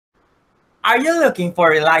Are you looking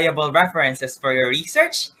for reliable references for your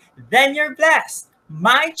research? Then you're blessed.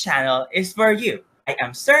 My channel is for you. I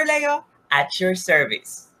am Sir Leo at your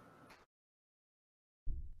service.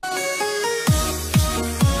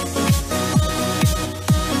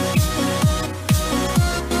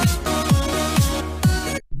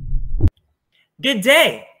 Good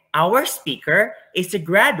day. Our speaker is a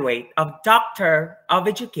graduate of Doctor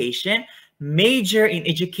of Education, major in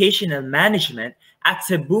Educational Management at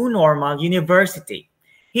Cebu Normal University.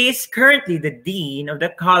 He is currently the Dean of the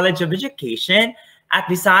College of Education at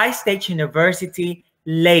Visayas State University,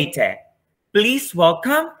 Leyte. Please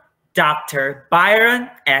welcome Dr.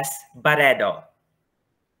 Byron S. Barredo.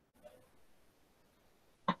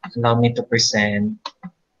 Allow me to present.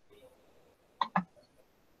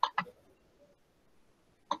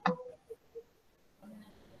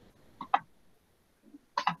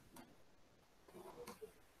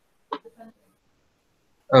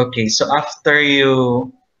 Okay, so after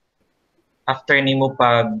nimo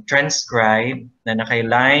pag-transcribe na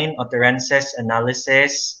naka-line, utterances,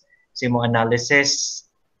 analysis, so mo analysis,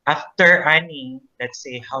 after ani, let's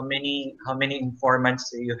say how many informants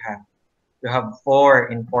do you have? You have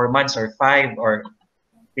 4 informants or 5 or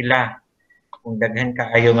pila. Kung daghan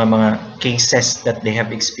ka ayo nga mga cases that they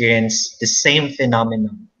have experienced the same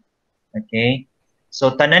phenomenon. Okay?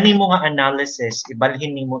 So tanan nimo nga analysis,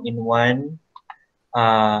 ibalhin nimo in one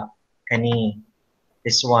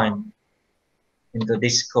this one into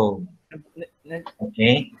this code.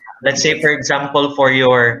 Okay, let's say for example for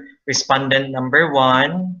your respondent number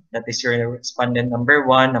 1, that is your respondent number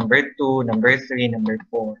 1, number 2, number 3, number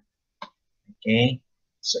 4. Okay,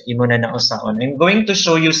 so imo na nausaon. I'm going to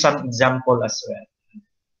show you some example as well.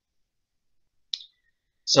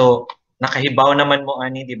 So nakahibaw naman mo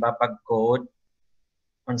ani, di ba, pag code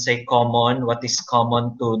unsay common, what is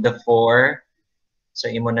common to the 4. So,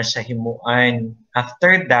 imo na siya himuan.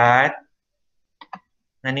 After that,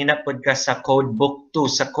 naninapod ka sa codebook 2.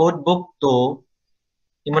 Sa codebook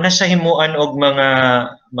 2, imo na siya himuan og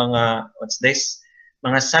mga what's this?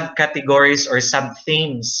 Mga subcategories or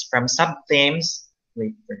sub-themes. From sub-themes,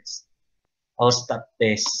 wait first. I'll stop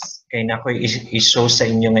this. Kaya na ko i-show sa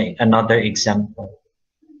inyo another example.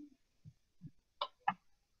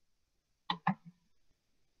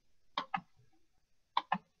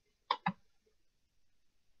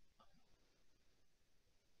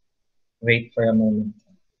 Wait for a moment.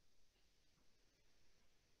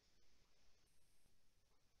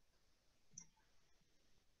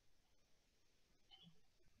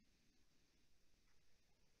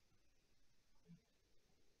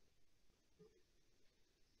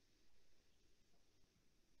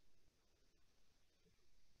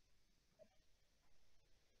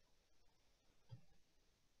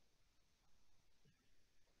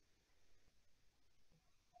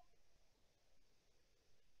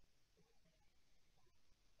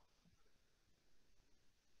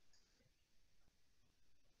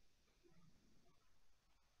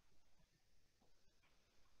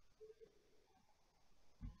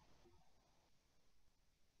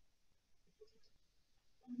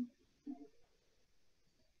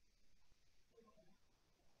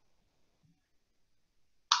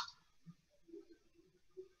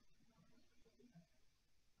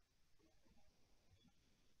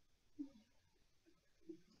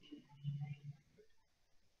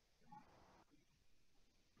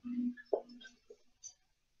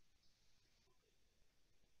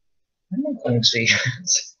 Anong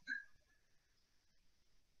constraints?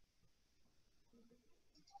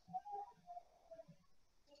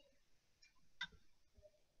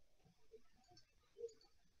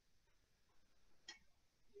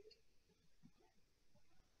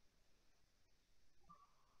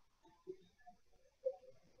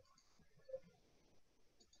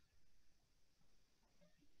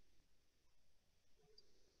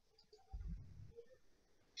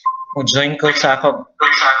 Join ko sa ako.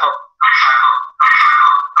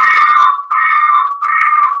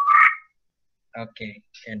 Okay,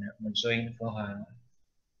 kaya na. Mag-join ko ha.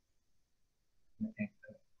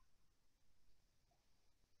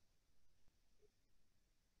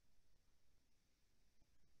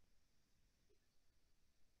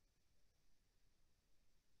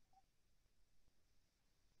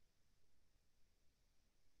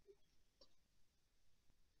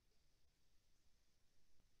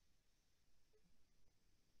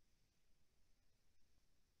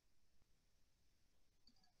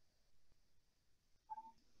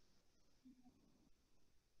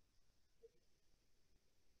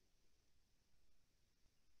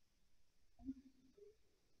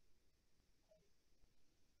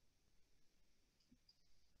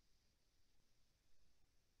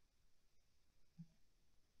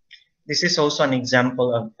 This is also an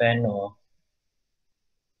example of Peno,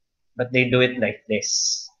 but they do it like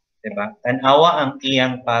this. Diba? Tanawa ang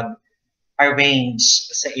iyang pag-arrange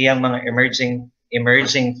sa iyang mga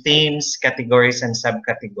emerging themes, categories, and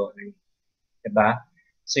subcategory. Diba?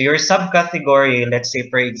 So your subcategory, let's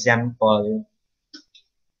say for example,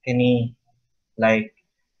 any like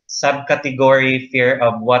subcategory fear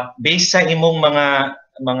of what based sa imong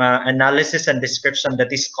mga analysis and description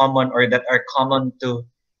that is common or that are common to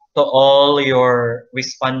all your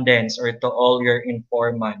respondents or to all your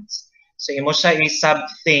informants. So imo siya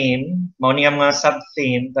i-sub-theme, mao niya mga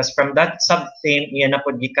sub-theme, tas from that sub-theme iya na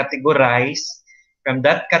pud gi-categorize from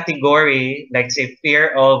that category, like say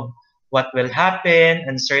fear of what will happen,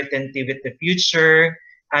 uncertainty with the future,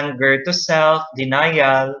 anger to self,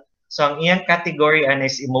 denial. So ang iyang category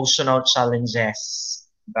is emotional challenges,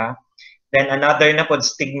 diba? Then another na pod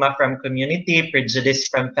stigma from community, prejudice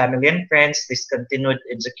from family and friends, discontinued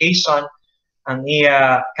education. Ang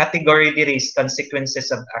iya category diri is consequences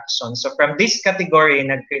of action. So from this category,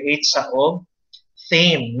 nag-create siya og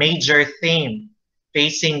theme, major theme,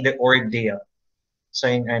 facing the ordeal. So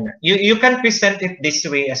you can present it this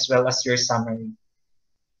way as well as your summary.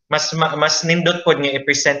 Mas nindot pod nga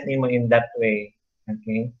i-present nimo in that way.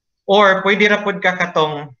 Okay? Or pwede ra pod ka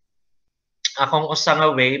katong akong usa nga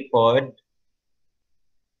way pod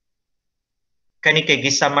kani kay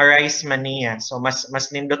gi-summarize man niya. So mas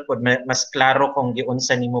nindot pod, mas klaro kung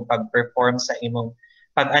giunsa nimo pag-perform sa imong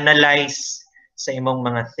pag-analyze sa imong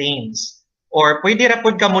mga themes. Or pwede ra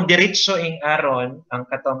pod ka mo diretso ing aron ang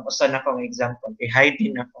katong usa na kong example, i-hide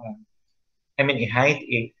din ako. I-hide,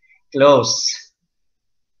 i-close,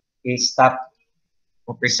 i-stop,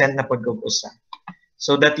 o present na pod kog usa.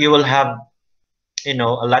 So that you will have, a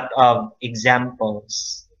lot of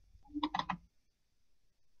examples.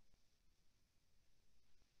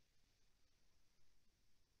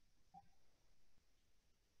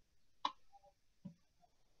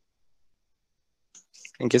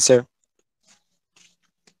 Thank you, sir.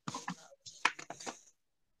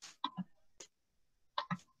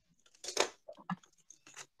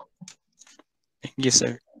 Thank you,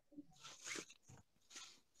 sir.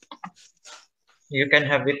 You can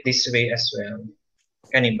have it this way as well.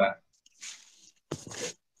 Kaniba?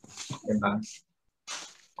 Diba?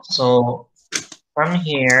 So, from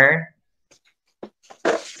here,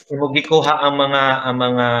 imugikuha ang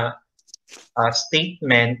mga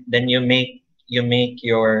statement, then you make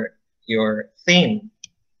your theme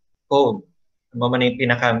code. Ano man yung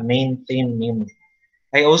pinaka main theme nimo.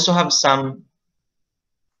 I also have some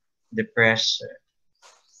depression.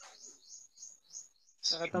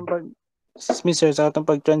 Sa katong sir, sa katong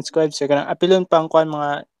pag-transcribe, sir, kanang apilon pa ang kuan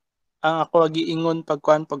mga ang ako giingon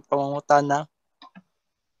pagkuan pagpamangutana.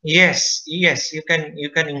 Yes, you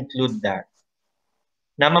can include that.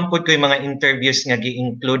 Naman po ko yung mga interviews nga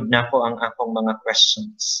gi-include na ko ang akong mga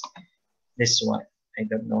questions. This one, I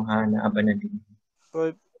don't know ha, naaba na din.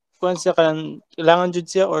 Or kuan siya kanang kailangan jud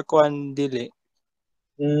siya or kuan dili?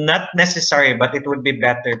 Not necessary, but it would be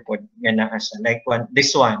better po nga naa siya. Like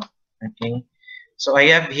this one, okay? So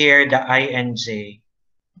I have here the INJ.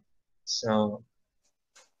 So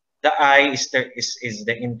the I is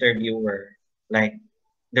the interviewer. Like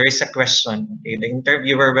there is a question. Okay? The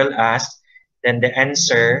interviewer will ask, then the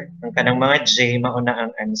answer, ang kanang mga J, mauna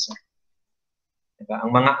ang answer. Diba?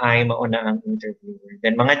 Ang mga I, mauna ang interviewer.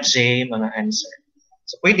 Then mga J, mga answer.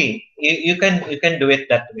 So pwede. You can do it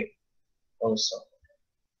that way also.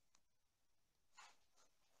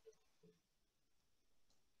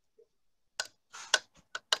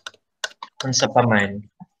 Unsa pa man.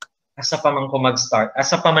 Asa pa man ko mag-start.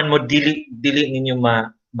 Asa pa man mo dili ninyo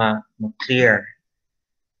ma-clear.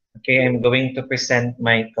 Okay, I'm going to present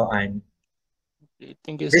my koan. Okay,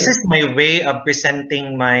 thank you, This sir. is my way of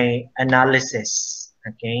presenting my analysis.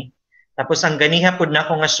 Okay? Tapos ang ganiha pud na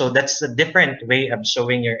ko nga show, that's a different way of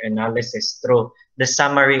showing your analysis through the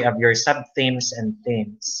summary of your sub-themes and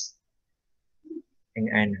themes.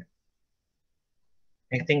 And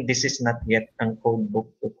I think this is not yet ang code book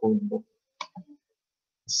to code book.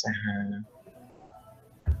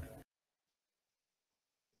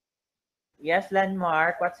 Yes,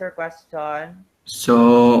 Landmark, what's your question?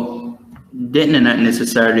 So, di na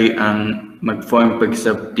necessary ang mag-form pag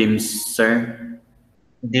sub-teams, sir?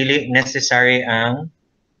 Dili necessary ang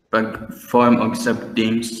pag-form og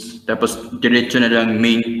sub-teams, tapos diretso na lang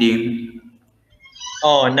main team.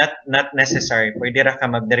 Oh, not necessary. Pwede ra ka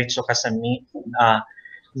magdiretso ka sa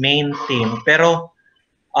main team. Pero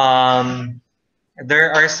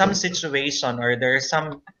there are some situation or there are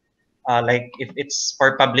some like if it's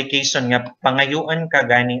for publication nga pangayuan ka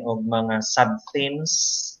gani og mga sub-themes.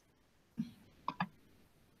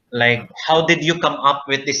 Like, how did you come up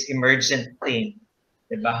with this emergent theme?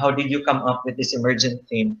 Diba? How did you come up with this emergent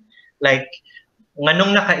theme? Like,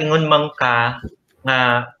 nganong nakaingon man ka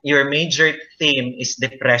nga your major theme is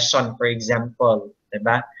depression, for example,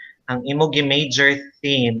 diba? Ang imo major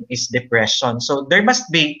theme is depression. So there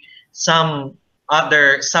must be some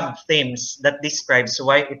other sub-themes that describes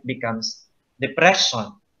why it becomes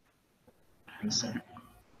depression.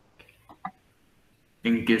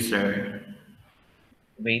 Thank you, sir.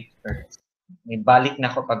 Wait first. May balik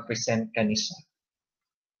na ako pag-present ka ni siya.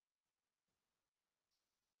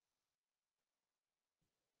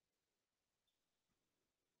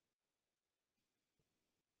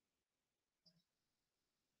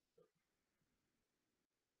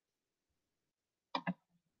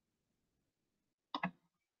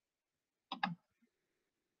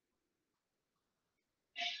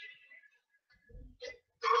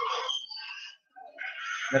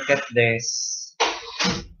 Look at this.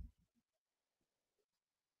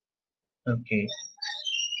 Okay.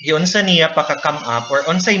 Yun sa niya paka-come up or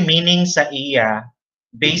unsay meaning sa iya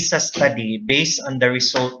based sa study, based on the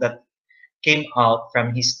result that came out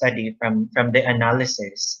from his study, from the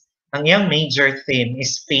analysis. Ang iyang major theme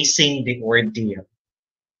is facing the ordeal.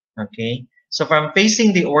 Okay? So from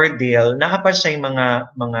facing the ordeal, naa pa siya yung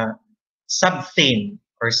mga sub-theme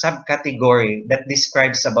or subcategory that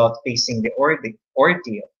describes about facing the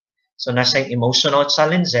ordeal. So na siya emotional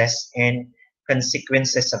challenges and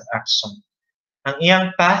consequences of action. Ang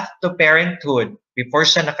iyang path to parenthood, before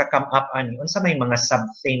siya nakakome up ani, unsa may mga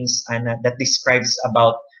sub-themes that describes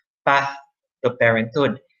about path to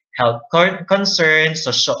parenthood. Health concerns,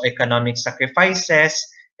 socio-economic sacrifices,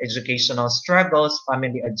 educational struggles,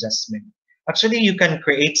 family adjustment. Actually, you can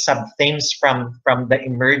create sub-themes from the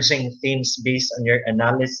emerging themes based on your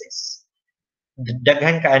analysis.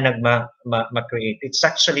 Daghan ka ma-create. It's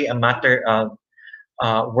actually a matter of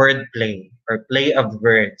wordplay or play of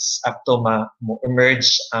words up to emerge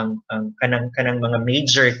ang kanang mga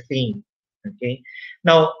major theme. Okay?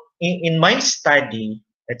 Now, in my study,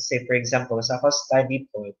 let's say for example, sa ako study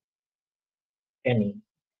po,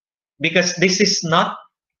 because this is not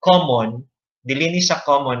common, dili ni siya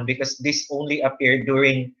common because this only appeared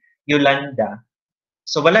during Yolanda.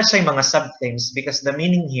 So wala siya mga sub-themes because the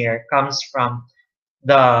meaning here comes from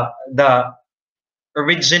the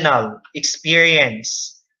original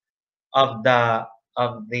experience of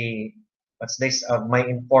my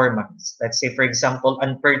informants. Let's say for example,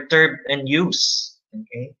 unperturbed and use.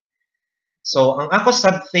 Okay? So ang ako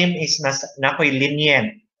sub-theme is nakoy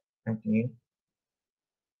lenient. Okay?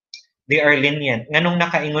 They are lenient. Nganong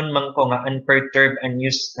nakaingon man ko nga unperturbed and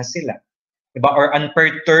used na sila. Diba? Or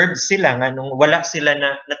unperturbed sila, nganong wala sila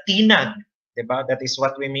na natinag. Diba? That is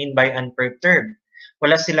what we mean by unperturbed.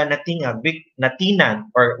 Wala sila natinag,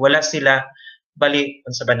 or wala sila, bali,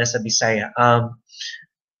 unsa ba na sa Bisaya,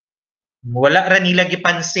 wala ra nila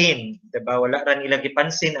gipansin. Diba? Wala ra nila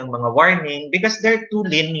gipansin ang mga warning because they're too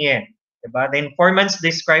lenient. Diba? The informants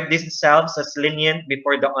described themselves as lenient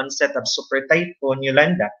before the onset of Super Typhoon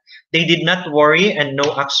Yolanda. They did not worry and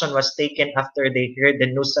no action was taken after they heard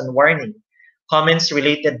the news and warning. Comments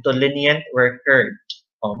related to lenient were heard.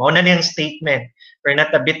 Mauna niyang statement. We're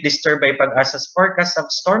not a bit disturbed by pag-asa's forecast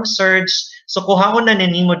of storm surge. So kuhaon na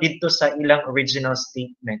ninimo dito sa ilang original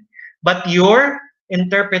statement. But your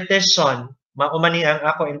interpretation, maumani ang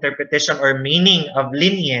ako interpretation or meaning of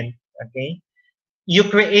lenient, okay? You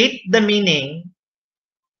create the meaning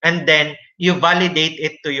and then you validate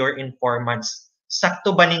it to your informants.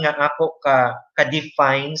 Sakto ba ni nga ako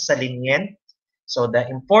ka-define sa lenient? So the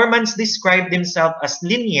informants describe themselves as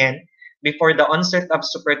lenient before the onset of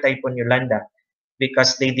Super Typhoon Yolanda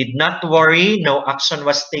because they did not worry, no action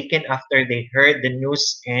was taken after they heard the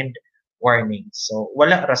news and warnings. So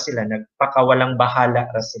wala ra sila, nagpakawalang bahala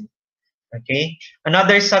ra sila. Okay?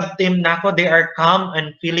 Another sub-theme nako, they are calm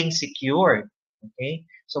and feeling secure. Okay?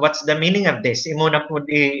 So what's the meaning of this? Imo na po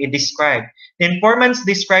i-describe. The informants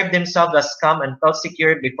describe themselves as calm and felt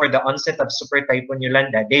secure before the onset of Super Typhoon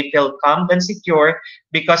Yolanda. They felt calm and secure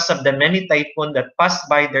because of the many typhoons that passed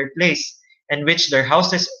by their place and which their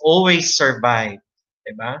houses always survived.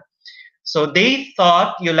 Diba? So they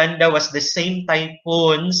thought Yolanda was the same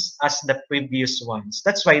typhoons as the previous ones.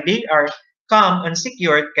 That's why they are calm and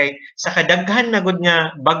secure kay sa kadaghan na gud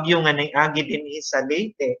nga bagyo nga naiagi din sa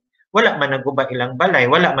Leyte. Wala man naguba ilang balay,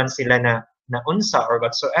 wala man sila na unsa or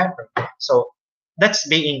whatsoever. So that's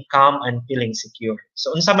being calm and feeling secure.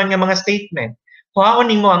 So unsa man nga mga statement, kuhaon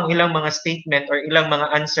nimo ang ilang mga statement or ilang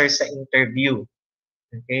mga answers sa interview.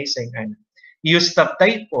 Okay, so ano. Use of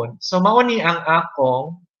typhoon. So mao ni ang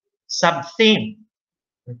akong sub-theme.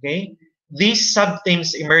 Okay? these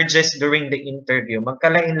sub-themes emerges during the interview.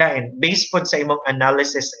 Magkalain-lain based po sa imong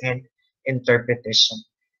analysis and interpretation.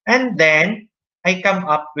 And then, I come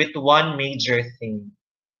up with one major theme.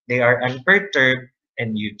 They are unperturbed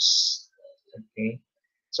and used. Okay.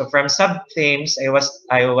 So from sub-themes, I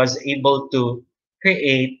was able to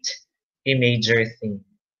create a major theme.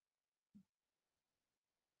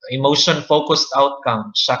 Emotion-focused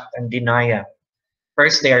outcome, shock and denial.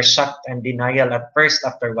 First, they are shocked and denial at first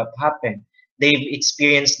after what happened. They've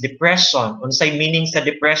experienced depression. Unsay meaning sa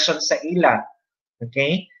depression sa ila.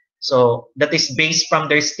 Okay? So, that is based from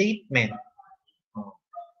their statement.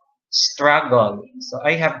 Struggle. So,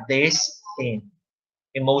 I have this theme.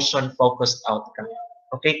 Emotion-focused outcome.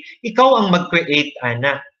 Okay? Ikaw ang mag-create,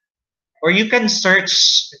 ana. Or you can search,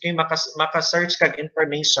 okay, maka-search kag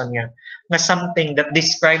information niya na something that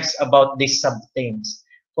describes about these sub-themes.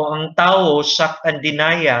 Kung ang tao, shock and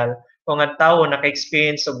denial, kung ang tao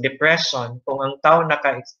naka-experience of depression, kung ang tao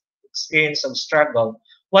naka-experience of struggle,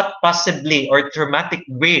 what possibly, or traumatic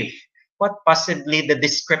grief, what possibly the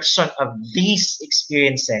description of these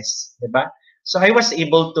experiences, diba? So I was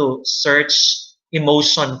able to search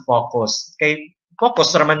emotion focus. Okay,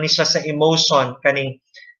 focus raman ni siya sa emotion, kaning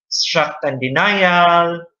shock and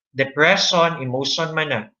denial, depression, emotion man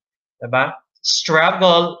na. Diba?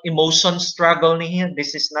 Struggle, emotion struggle niya.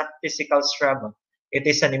 This is not physical struggle. It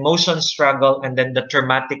is an emotion struggle, and then the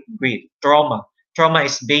traumatic grief, trauma. Trauma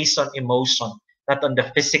is based on emotion, not on the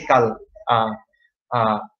physical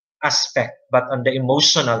aspect, but on the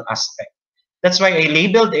emotional aspect. That's why I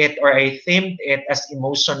labeled it, or I themed it as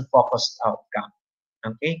emotion-focused outcome.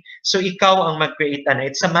 Okay? So ikaw ang mag-create na.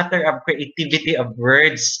 It's a matter of creativity of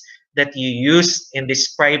words that you use in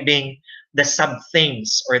describing the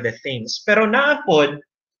sub-themes or the themes. Pero naapod,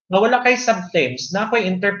 nga wala kay sub-themes, na ako'y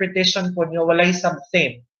interpretation po nyo, wala'y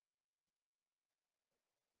sub-theme.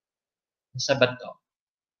 Sa ba to?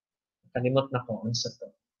 Kalimot na ko, ano sa to?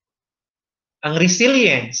 Ang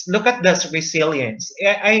resilience, look at this resilience.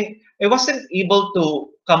 I wasn't able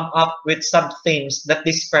to come up with sub-themes that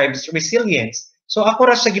describes resilience. So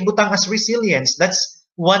ako ra siya gibutang as resilience. That's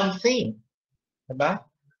one thing. Diba?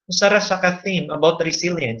 Usara siya ka theme about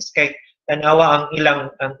resilience. Kay tanawa ang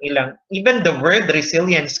ilang, even the word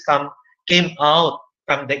resilience came out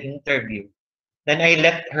from the interview. Then I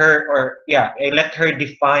let her, I let her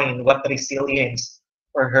define what resilience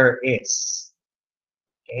for her is.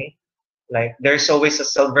 Okay? Like, there's always a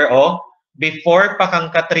silver, before pa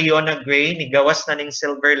kang Catriona Gray, nigawas na ning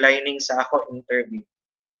silver lining sa ako interview.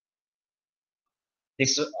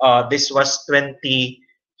 This was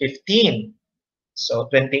 2015. So,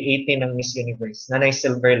 2018 ng Miss Universe. Nanay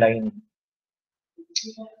silver lining.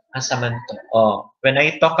 Asa man to? When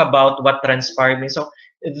I talk about what transpired me, so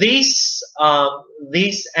these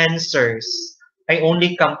answers, I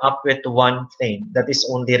only come up with one thing, that is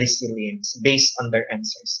only resilience, based on their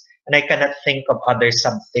answers. And I cannot think of other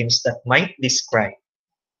sub-themes that might describe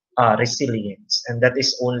resilience. And that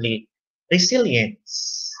is only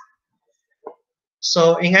resilience.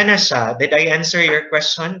 So, inga na siya. Did I answer your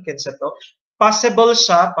question, Kinsa to? Possible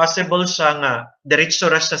siya nga,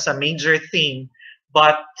 diretso ra siya sa major theme,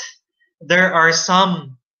 but there are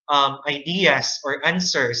some ideas or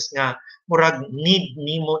answers nga murag need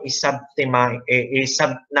nimo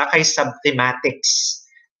nakay subthematics.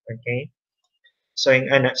 Okay? So,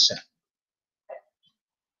 inga na siya.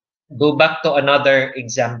 Go back to another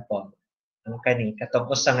example. Ang kani, katong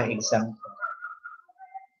usa nga example.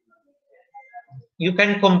 You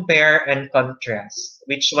can compare and contrast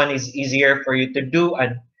which one is easier for you to do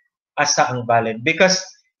and asa ang valid, because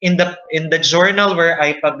in the journal where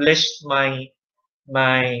I published my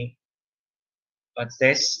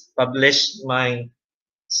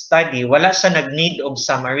study, wala siya nag-need of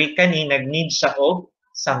summary, kani nag-need siya of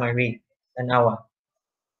summary. Tanawa,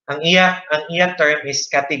 ang iya term is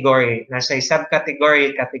category, nasa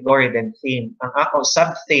subcategory, category, then theme. Ang ako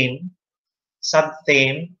subtheme,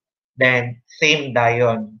 then theme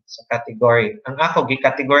dayon sa category. Ang ako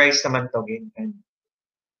gi-categorize naman to gin.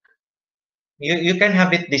 You can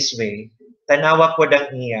have it this way. Tanawa po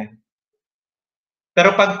dang iya.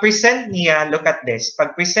 Pero pag present niya, look at this.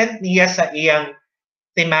 Pag present niya sa iyang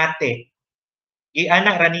thematic,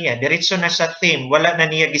 giana ra niya, diretso na siya theme, wala na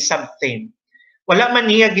niya gi-subtheme. Wala man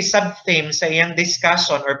niya gi-subtheme sa iyang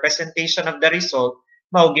discussion or presentation of the result,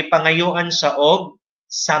 mao gipangayuan siya og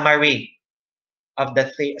summary of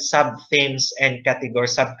the sub-themes and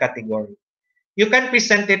subcategory. You can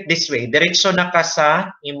present it this way. Diretso na ka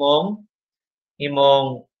sa imong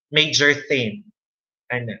major theme.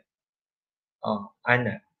 Ana.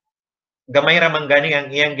 Ana. Gamay ra man gani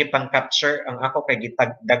ang iyang gipang capture, ang ako kay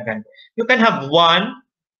gitagdagan. You can have one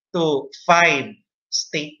to 5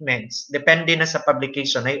 statements. Depende na sa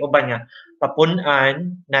publication. Ay uban niya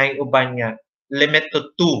papunan, na uban niya limit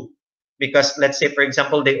to 2. Because let's say, for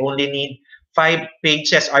example, they only need 5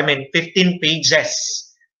 pages, 15 pages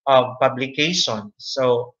of publication.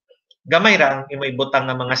 So, gamay ra ang imaybutang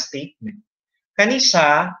ng mga statement.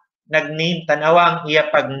 Kanisa, nag-name, tanawa ang iya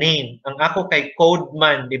pag-name. Ang ako kay code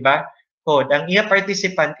man, di ba? Code. Ang iya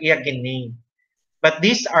participant, iya gin-name. But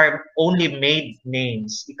these are only made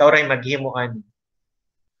names. Ikaw rin maghimuan.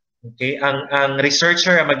 Okay? Ang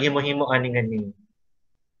researcher ang maghimo-himoan nga name.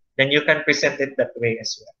 Then you can present it that way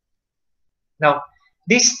as well. Now,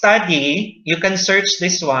 this study, you can search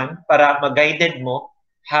this one para mag-guided mo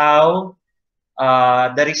how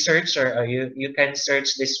the researcher, you can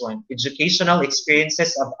search this one. Educational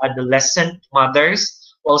experiences of adolescent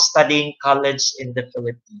mothers while studying college in the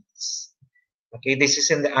Philippines. Okay, this is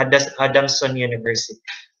in the Adamson University.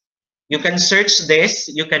 You can search this.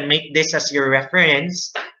 You can make this as your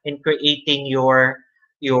reference in creating your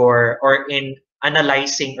or in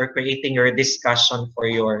analyzing or creating your discussion for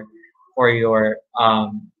your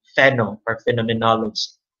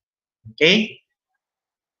phenomenology. Okay.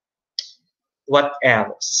 What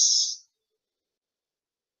else?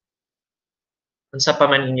 Unsa pa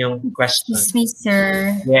man inyong question? Excuse me,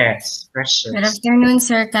 sir. Yes, questions. Good afternoon,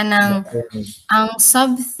 sir. Kanang ang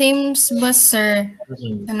sub-themes ba, sir?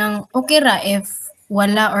 Kanang okay ra if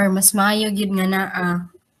wala or mas maayo gyud nga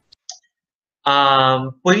naa?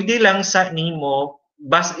 Pwede lang sa nimo,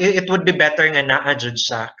 it would be better nga naa jud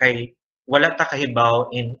siya kay wala ta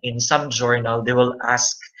kahibaw in some journal they will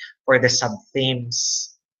ask for the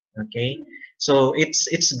sub-themes. Okay? So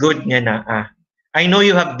it's good nga naa. I know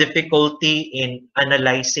you have difficulty in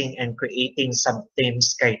analyzing and creating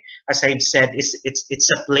sub-themes kay as I've said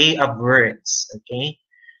it's a play of words, okay?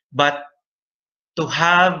 But to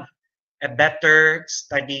have a better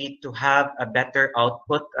study, to have a better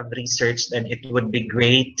output of research, then it would be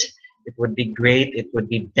great. It would be great. It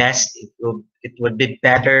would be best. It would be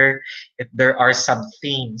better if there are some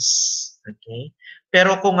themes, okay?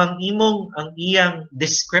 Pero kung ang iyang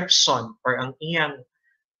description or ang iyang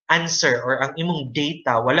answer or ang imong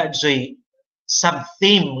data wala joy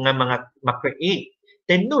sub-theme nga mga ma-create,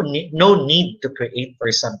 then no need to create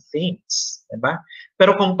for sub-themes, diba?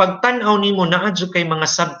 Pero kung pagtan-aw nimo naa jud kay mga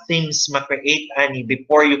sub-themes ma-create ani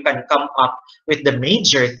before you can come up with the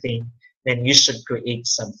major theme, then you should create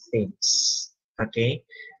sub-themes. Okay?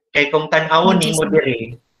 Kay kung tan-awon nimo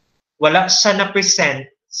diri wala siya na present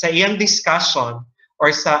sa iyang discussion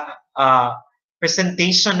or sa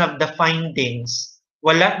presentation of the findings,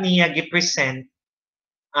 wala niya gi-present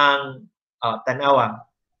ang tanawa.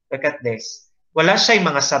 Look at this. Wala siya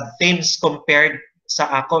mga sub-themes compared sa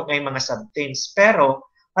ako na mga sub-themes. Pero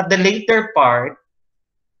at the later part,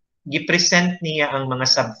 gi-present niya ang mga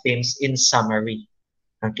sub-themes in summary.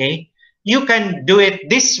 Okay? You can do it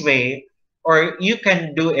this way or you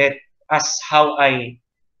can do it as how I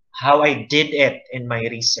did it in my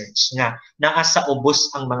research. Nga, naa sa ubos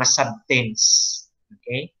ang mga sub-themes.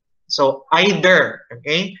 Okay? So either,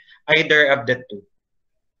 okay, either of the two,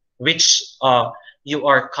 which you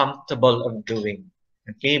are comfortable of doing,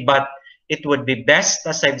 okay. But it would be best,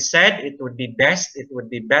 as I've said, it would be best, it would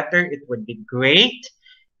be better, it would be great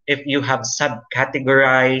if you have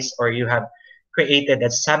subcategorized or you have created a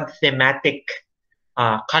sub-thematic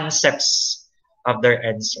concepts of their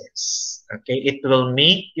answers. Okay, it will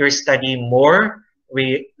make your study more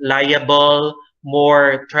reliable,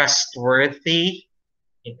 more trustworthy,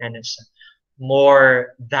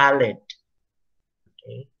 more valid.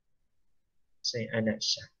 Okay. So,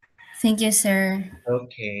 Thank you, sir.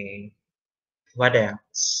 Okay. What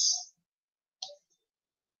else?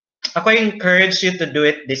 Ako encourage you to do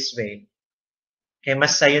it this way. Kaya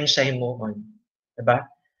mas sayon siya himuon. Diba?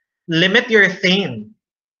 Limit your theme.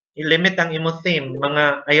 I-limit ang imo theme.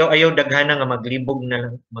 Mga ayaw-ayaw daghana nga maglibog na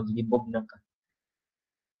lang. Maglibog na ka.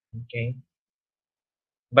 Okay?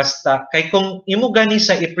 Basta, kay kung imo gani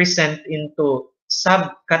sa i-present into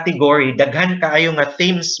subcategory, daghan kaayo nga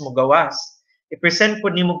themes mo gawas. I-present po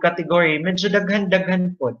nimo category, medyo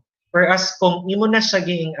daghan-daghan po. Whereas kung imo na siya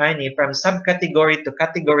giingani from subcategory to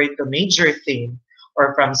category to major theme,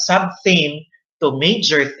 or from sub-theme to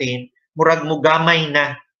major theme, murag mo gamay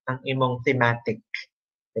na ang imong thematic.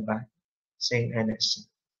 Diba? Saying siya.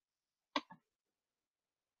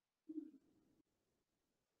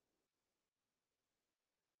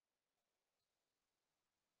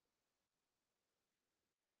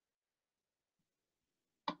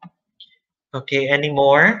 Okay, any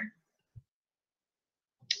more?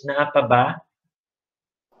 Naa pa ba?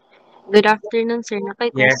 Good afternoon, sir. Na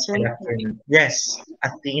kay Yes, question good ko. afternoon. Yes,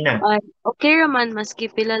 Athena. Okay raman,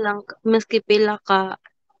 maski pila ka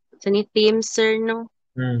sa ni team, sir, no?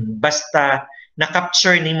 Basta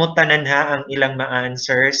na-capture nimo tanan ha ang ilang mga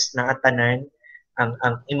answers na atanan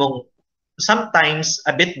ang imong sometimes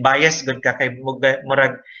a bit biased gud ka kay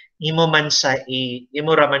murag imo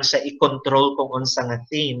ra man siya i-control kung unsa nga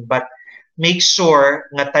theme, but make sure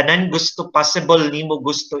nga tanan gusto possible nimo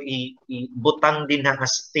gusto ibutang din ha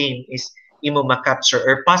as theme is imo ma-capture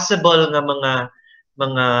or possible nga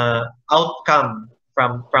mga outcome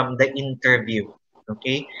from the interview.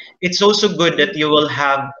 Okay? It's also good that you will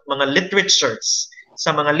have mga literatures.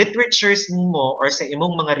 Sa mga literatures mo or sa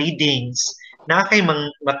imong mga readings, na kay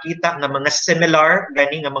makita nga mga similar,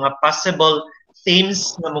 gani nga mga possible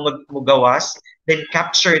themes na mga mugawas, then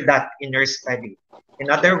capture that in your study. In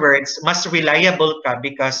other words, mas reliable ka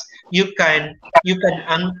because you can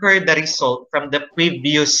anchor the result from the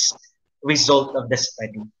previous result of the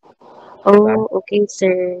study. Oh, okay,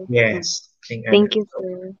 sir. Yes. Thank you,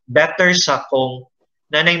 sir. Better siya kung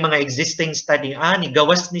nanay mga existing study, ni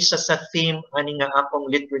gawas ni siya sa theme, ani nga akong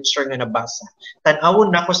literature nga nabasa.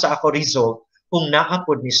 Tan-awon na ko sa ako result, kung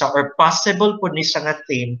naapod ni siya or possible po ni siya nga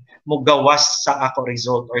theme, mo gawas sa ako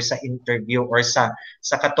result or sa interview or sa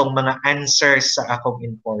katong mga answers sa akong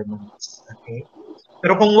informants. Okay?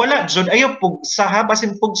 Pero kung wala jud ayo pug sa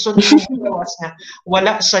basin pugson mo gawas nga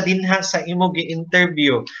wala sa dinha sa imo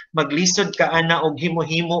gi-interview, maglisod ka ana og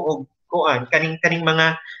himo-himo og kuan kaning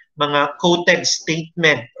mga quoted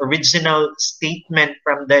statement, original statement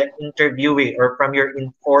from the interviewee or from your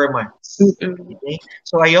informants. Okay?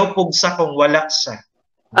 So ayaw pugsa kung wala siya.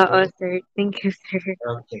 Oo, sir. Thank you, sir.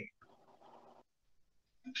 Okay.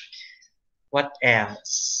 What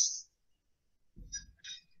else?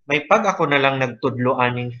 May pag ako na lang nagtudlo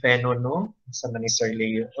aning Feno, no? Sa man ni Sir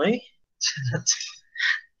Leo. Oy.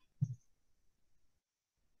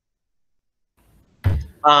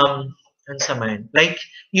 Unsa man? Like,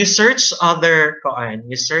 you search other,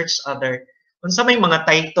 unsa may mga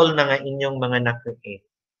title na nga inyong mga na-create?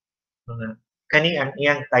 Kani ang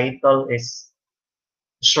iyang title is,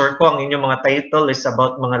 sure ko ang inyong mga title is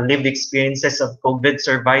about mga lived experiences of COVID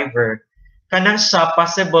survivor. Kana siya,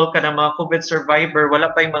 possible ka na mga COVID survivor,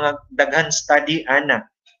 wala pa yung mga daghan study, ana.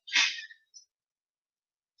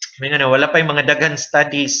 Wala pa yung mga daghan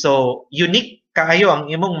study. So, unique kaayo ang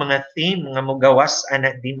imong mga theme nga mogawas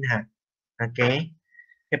ana dinha. Okay?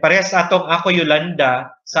 E parehas atong ako Yolanda,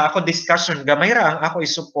 sa ako discussion, gamay ra ang ako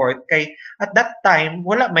i-support kay at that time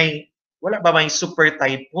wala ba may super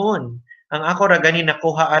typhoon. Ang ako ra gani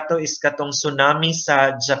nakuha ato is katong tsunami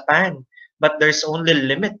sa Japan, but there's only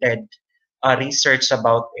limited research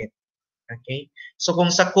about it. Okay? So kung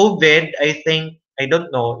sa COVID, I don't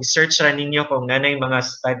know, i-search ra ninyo kung nanay mga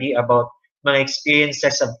study about mga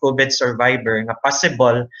experiences of COVID survivor nga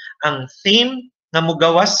possible ang theme nga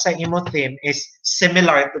mugawas sa imo theme is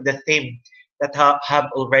similar to the theme that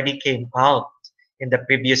have already came out in the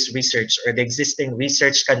previous research or the existing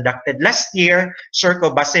research conducted last year. Sure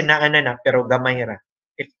ko base na na pero gamay ra.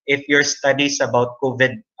 If your studies about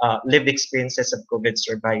COVID lived experiences of COVID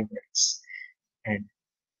survivors. And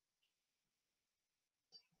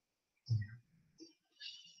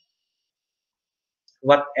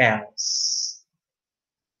what else?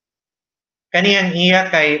 Kaniyang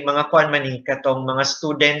iya kay mga kuan man ni katong mga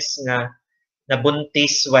students nga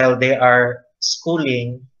nabuntis while they are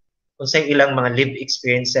schooling, unsay ilang mga lived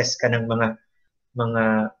experiences kanang mga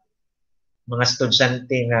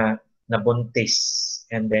estudyante nga nabuntis,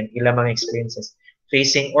 and then ilang mga experiences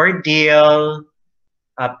facing ordeal,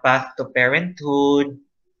 path to parenthood,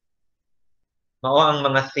 mao ang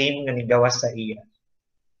mga theme nga nigawas sa iya.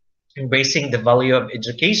 Embracing the value of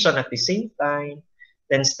education at the same time,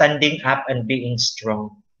 then standing up and being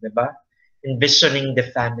strong, diba? Envisioning the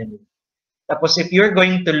family. Tapos if you're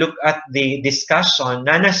going to look at the discussion,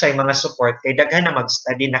 nana say mga support, kay daghan na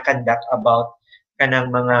mag-study na conduct about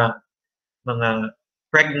kanang mga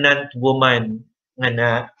pregnant woman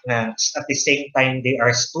nga at the same time they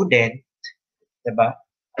are student, diba?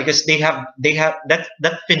 Because they have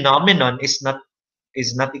that phenomenon is not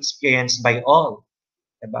experienced by all,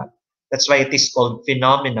 diba? That's why it is called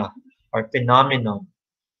phenomenon or phenomenon.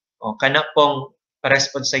 O, kana pong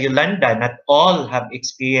parespond sa Yolanda, not all have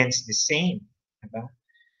experienced the same. Diba?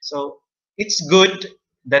 So, it's good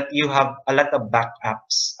that you have a lot of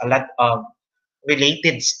backups, a lot of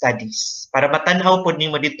related studies para matanaw po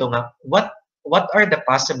nimo dito nga what are the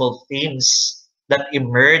possible themes that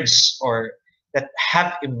emerge or that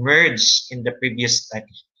have emerged in the previous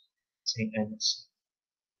study.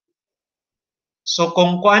 So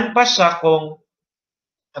kung kuan pa siya kung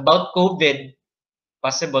about COVID,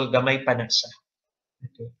 Possible, gamay pa na siya.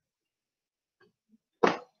 Okay.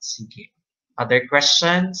 Sige. Other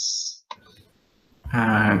questions?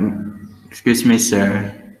 Excuse me, sir.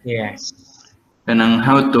 Yes. Kanang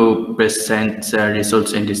how to present sa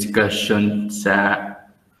results and discussion sa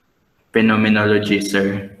phenomenology,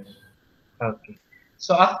 sir. Okay.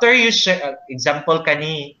 So after you share, example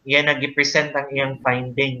kani, yan nag-present ang iyang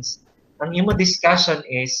findings. Ang imo discussion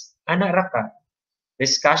is, ana ra ka?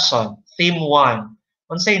 Discussion, theme 1.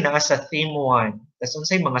 Unsay naa sa theme 1? Tapos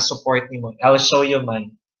unsay mga support nimo? I'll show you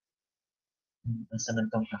mine. Asa man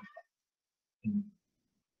tong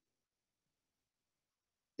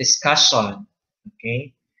discussion.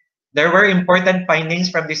 Okay. There were important findings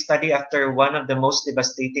from this study after one of the most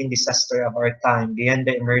devastating disasters of our time, beyond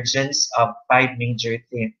the emergence of 5 major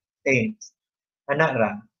themes. Ana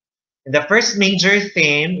ra? The first major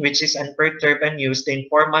theme, which is unperturbed and used, the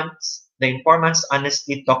informants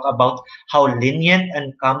honestly talk about how lenient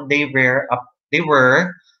and calm they were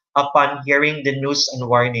upon hearing the news and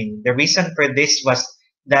warning. The reason for this was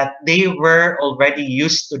that they were already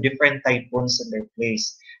used to different typhoons in their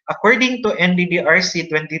place. According to NBBRC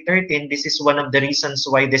 2013, this is one of the reasons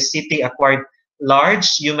why the city acquired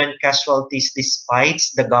large human casualties despite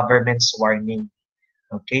the government's warning.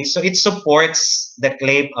 Okay, so it supports the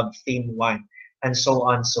claim of theme 1 and so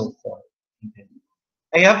on and so forth.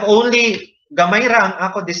 I have only gamay ra ang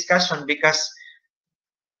ako discussion because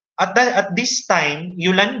at this time,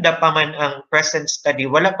 Yolanda pa man ang present study.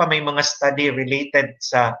 Wala pa may mga study related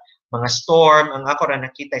sa mga storm. Ang ako ra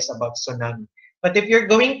nakita is about tsunami. But if you're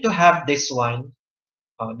going to have this one,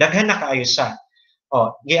 daghan na kaayo siya.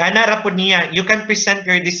 Giana ra po niya, you can present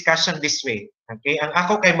your discussion this way. Okay? Ang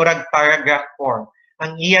ako kay murag paragraph 4.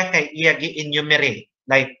 Ang iya kay iya gi-enumerate.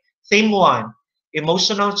 Like, theme 1,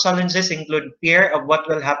 emotional challenges include fear of what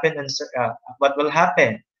will happen,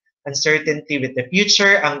 uncertainty with the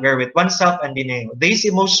future, anger with oneself, and denial. These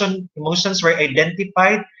emotions were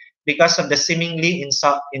identified because of the seemingly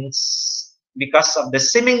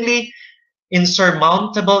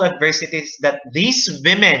insurmountable adversities that these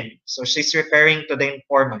women, so she's referring to the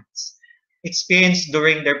informants, experienced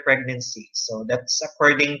during their pregnancy. So that's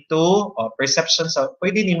according to perceptions of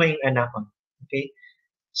pwede ni mo yung anakon. Okay?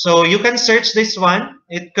 So you can search this one.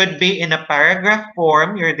 It could be in a paragraph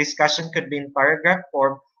form. Your discussion could be in paragraph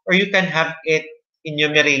form, or you can have it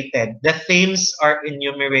enumerated. The themes are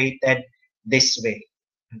enumerated this way.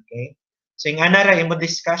 Okay? So yung anara imo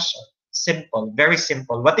discussion. Simple, very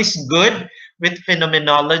simple. What is good with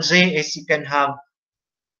phenomenology is you can have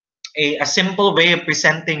a simple way of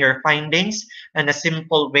presenting your findings and a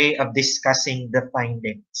simple way of discussing the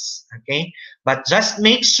findings. Okay, but just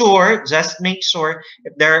make sure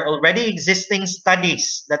if there are already existing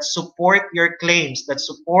studies that support your claims, that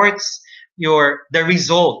supports the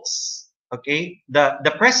results. Okay,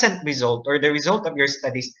 the present result or the result of your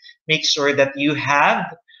studies, make sure that you have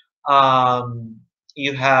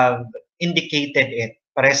indicated it.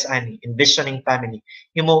 Pares ani, envisioning family.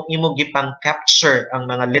 Imo gipang capture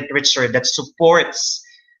ang mga literature that supports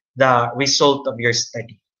the result of your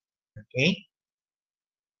study. Okay?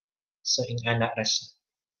 So, ingana ra siya.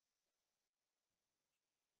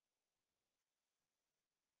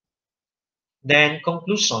 Then,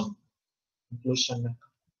 conclusion. Conclusion na.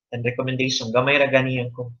 And recommendation. Gamay ra gani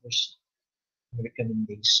ang conclusion.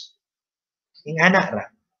 Recommendation. Ingana ra.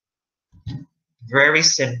 Very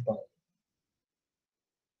simple.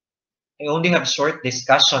 I only have short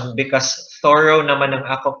discussion because thorough naman ang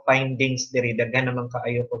ako findings diri, daghan naman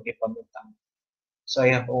kaayo ko gipamutang. So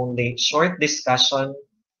I have only short discussion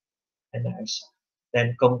and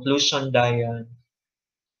then conclusion dayon,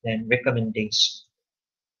 then recommendation.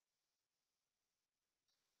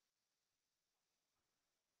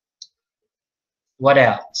 What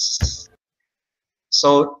else?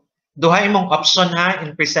 So duha imong option ha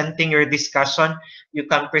in presenting your discussion. You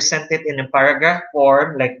can present it in a paragraph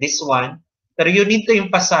form like this one, but you need to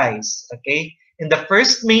emphasize, okay? In the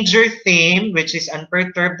first major theme, which is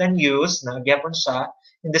unperturbed and used, nagyapon siya.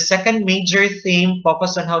 In the second major theme,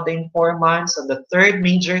 focus on how the informants. On the third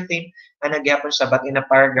major theme, nagyapon siya, but in a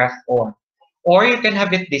paragraph form. Or you can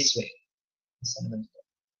have it this way.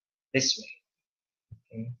 This way.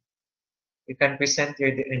 Okay? You can present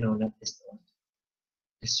your, not this one.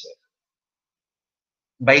 This way.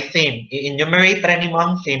 By theme, i-enumerate rin mo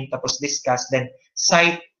ang theme, tapos discuss, then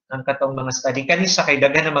cite ang katong mga study. Kanisa kay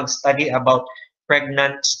daghan na mag-study about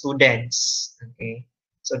pregnant students. Okay?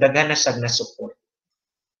 So daghan na siya na support.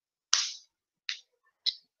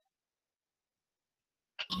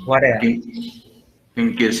 What else?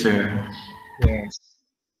 Thank you, sir. Yes.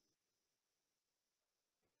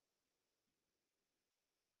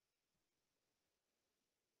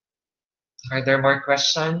 Are there more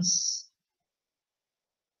questions?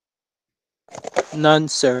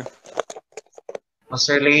 None, sir.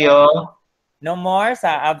 Sir Leo? No more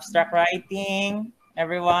sa abstract writing,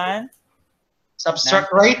 everyone? Sa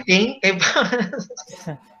abstract writing?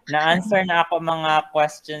 Na-answer na ako mga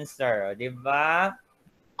questions, sir. Di ba?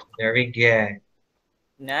 Very good.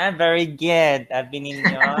 Very good. Sabi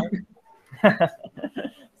ninyo.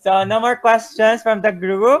 So, no more questions from the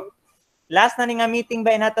group. Last na nga meeting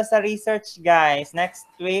ba nato sa research, guys? Next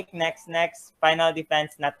week, next final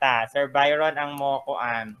defense na ta. Sir Byron ang mo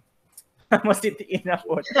kuan. Mo sitiin na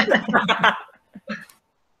po.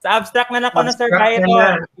 Sa abstract na ko na, Sir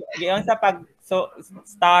Byron. Giyon sa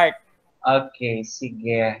start. Okay,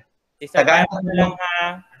 sige. Si Sir Byron na lang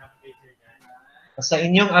ha. Sa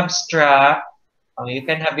inyong abstract, you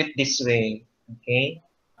can have it this way. Okay?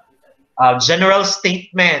 General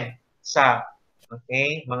statement sa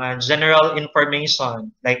mga general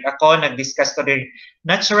information. Like ako, nag-discuss ko rin,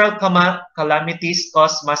 natural calamities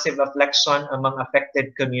cause massive affliction among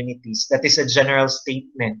affected communities. That is a general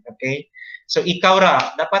statement. Okay? So ikaw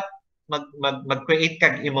ra, dapat mag-create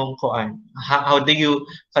kag imong kuan. How do you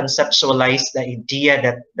conceptualize the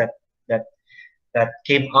idea that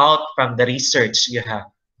came out from the research you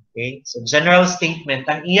have? Okay? So general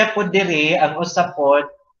statement. Ang iya po diri, ang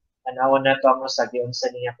usapod, anawon na to ang usagi unsa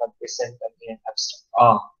niya pag-present ang iyang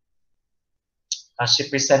abstract. She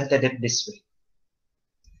presented it this way.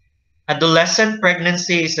 Adolescent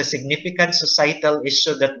pregnancy is a significant societal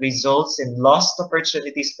issue that results in lost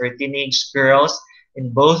opportunities for teenage girls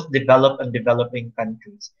in both developed and developing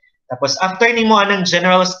countries. Tapos after nimo anang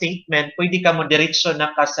general statement, pwede ka mo diretso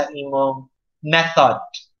na ka sa imong method.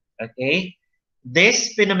 Okay?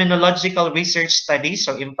 This phenomenological research study,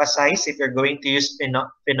 so emphasize if you're going to use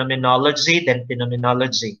phenomenology, then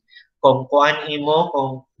phenomenology. Kung kuan imo,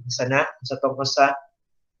 kung sana, sa tungkol sa,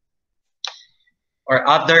 or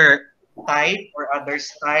other type or other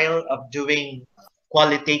style of doing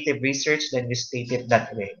qualitative research, then you state it that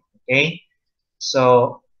way. Okay?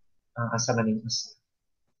 So, asa man yung asa?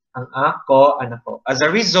 Ang ako. As a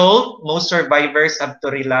result, most survivors have to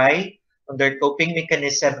rely on their coping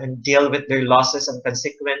mechanism and deal with their losses and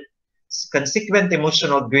consequent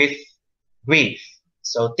emotional grief.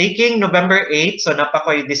 So taking November 8, so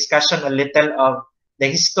napakoy discussion a little of the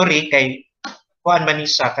history kay kuan man ni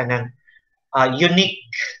siya kanang unique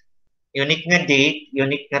nga date,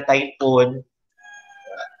 unique nga typhoon.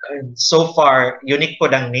 So far, unique po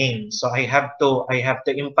ang name. So I have to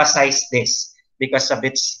emphasize this because of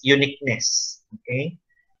its uniqueness. Okay?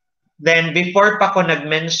 Then, before pa ko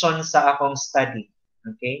nag-mention sa akong study,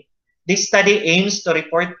 okay? This study aims to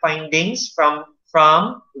report findings from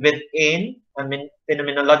within a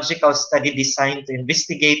phenomenological study designed to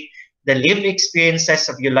investigate the lived experiences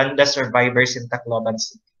of Yolanda survivors in Tacloban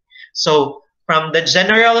City. So, from the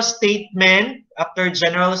general statement, after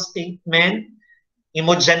general statement,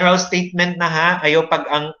 imo general statement na ha, ayaw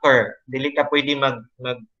pag-anchor. Dili ka pwede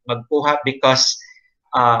magkuha because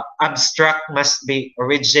abstract must be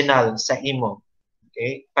original sa imo.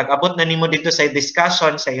 Okay? Pag abot na nimo dito sa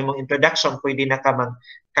discussion, sa imong introduction, pwede na ka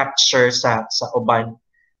mag-capture sa uban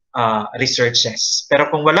researches.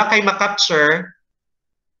 Pero kung wala kay ma-capture,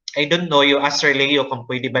 I don't know, you ask Sir Leo kung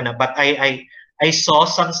pwede ba na. But I saw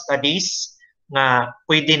some studies na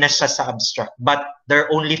pwede na siya sa abstract. But there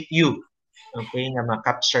are only few, okay, na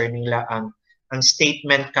ma-capture nila ang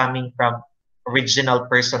statement coming from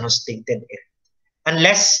original person who stated it.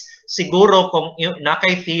 Unless siguro kung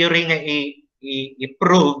nakay theory nga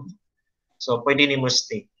i-prove, so pwede ni mo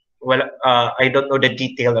state. Well, I don't know the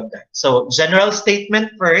detail of that. So general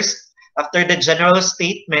statement first. After the general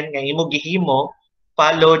statement nga imo gihimo,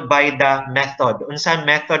 followed by the method. Unsa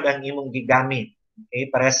method ang imong gigamit? Okay,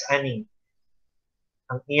 pares ani.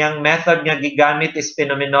 Ang iyang method nga gigamit is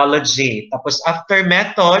phenomenology. Tapos after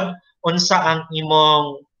method, unsa ang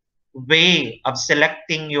imong way of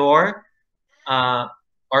selecting your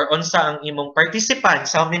or unsa ang imong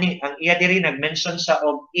participants. How many? Ang iya diri nag-mention siya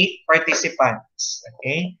og 8 participants.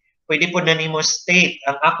 Okay? Pwede po na nimo state.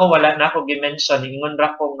 Ang ako wala na ako gi-mention. Ingon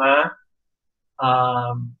ra ko nga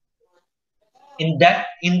in-depth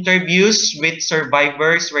interviews with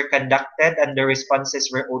survivors were conducted and the responses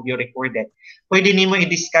were audio recorded. Pwede nimo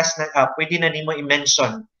i-discuss na pwede na nimo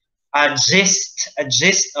i-mention a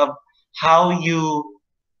gist of how you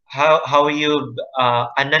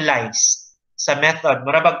analyze sa method.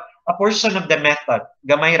 Murag a portion of the method,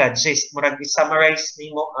 gamay ra gist, murag i-summarize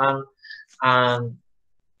nimo ang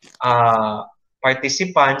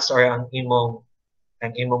participants or ang imong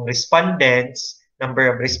respondents, number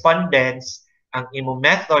of respondents, ang imong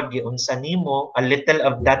method giunsa nimo, a little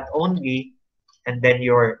of that only, and then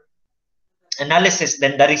your Analysis,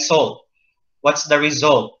 then the result. What's the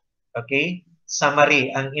result? Okay?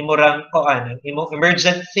 Summary. Ang imurang koan, ang imong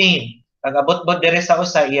emergent theme. Pag abot-bot dire sa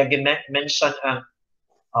usa, mention ang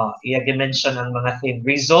mention ang mga theme.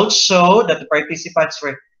 Results show that the participants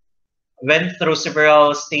went through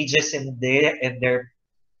several stages in their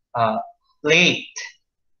flight.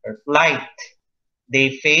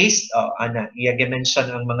 They faced, mention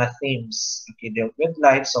ang mga themes. Okay, dealt with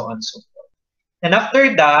life, so on and so forth. And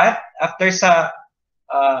after that, after sa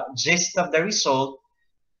gist of the result,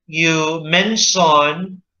 you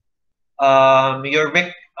mention a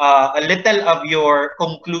little of your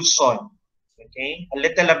conclusion. Okay, a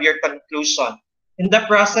little of your conclusion. In the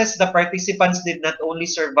process, the participants did not only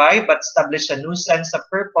survive but established a new sense of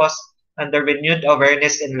purpose, and the renewed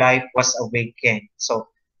awareness in life was awakened. So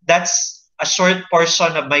that's a short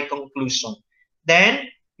portion of my conclusion. Then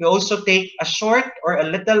you also take a short or a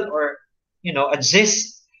little or a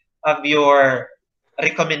gist of your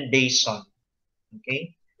recommendation.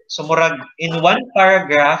 Okay? So murag in one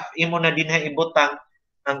paragraph, imo na din ibutang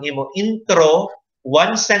ang imo intro,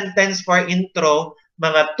 1 sentence for intro,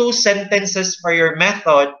 mga 2 sentences for your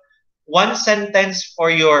method, 1 sentence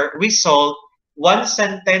for your result, 1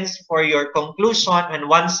 sentence for your conclusion, and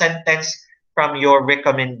 1 sentence from your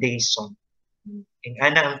recommendation.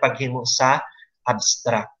 Ana ang paghimo sa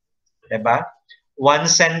abstract. Diba? 1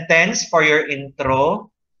 sentence for your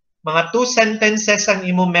intro, mga 2 sentences ang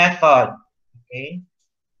imo method. Okay?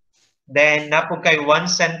 Then, napog kay 1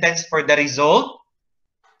 sentence for the result,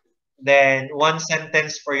 then 1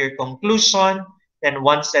 sentence for your conclusion, then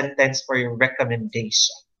 1 sentence for your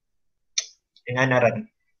recommendation.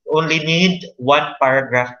 You only need 1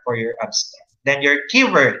 paragraph for your abstract. Then your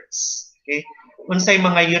keywords. Okay? Unsay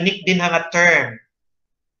mga unique din nga term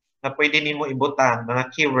na pwede nimo ibutang, mga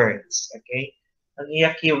keywords. Okay? Ang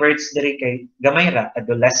iya keywords diri kay gamay ra,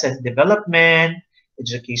 adolescent development,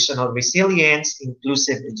 educational resilience,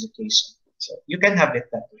 inclusive education. So you can have it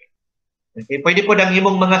that way. Okay? Pwede po ang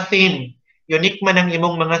imong mga theme. Unique man ang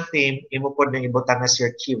imong mga theme, imo po nang ibutang as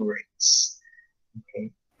your keywords.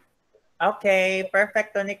 Okay. Okay,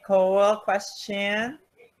 perfecto, Nicole. Question?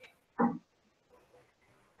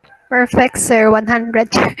 Perfect, sir.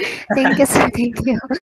 100. Thank you, sir. Thank you.